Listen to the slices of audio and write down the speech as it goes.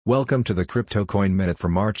Welcome to the Crypto Coin Minute for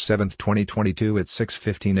March 7, 2022 at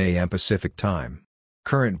 6:15 a.m. Pacific Time.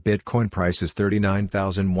 Current Bitcoin price is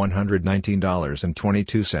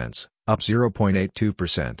 $39,119.22, up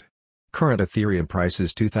 0.82%. Current Ethereum price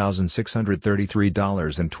is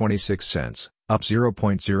 $2,633.26, up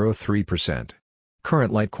 0.03%.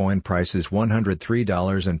 Current Litecoin price is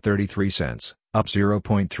 $103.33, up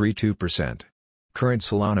 0.32%. Current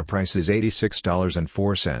Solana price is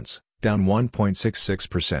 $86.04, down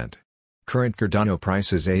 1.66%. Current Cardano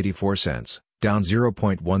price is 84 cents, down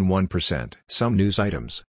 0.11%. Some news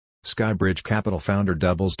items. Skybridge Capital founder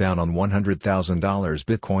doubles down on $100,000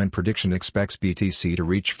 Bitcoin prediction, expects BTC to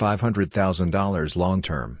reach $500,000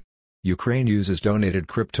 long-term. Ukraine uses donated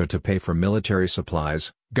crypto to pay for military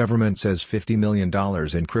supplies, government says $50 million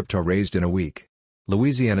in crypto raised in a week.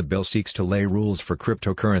 Louisiana bill seeks to lay rules for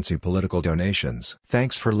cryptocurrency political donations.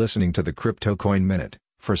 Thanks for listening to the Crypto Coin Minute.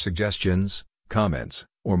 For suggestions, comments,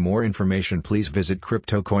 or more information, please visit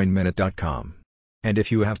CryptoCoinMinute.com. And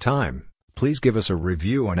if you have time, please give us a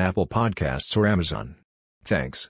review on Apple Podcasts or Amazon. Thanks.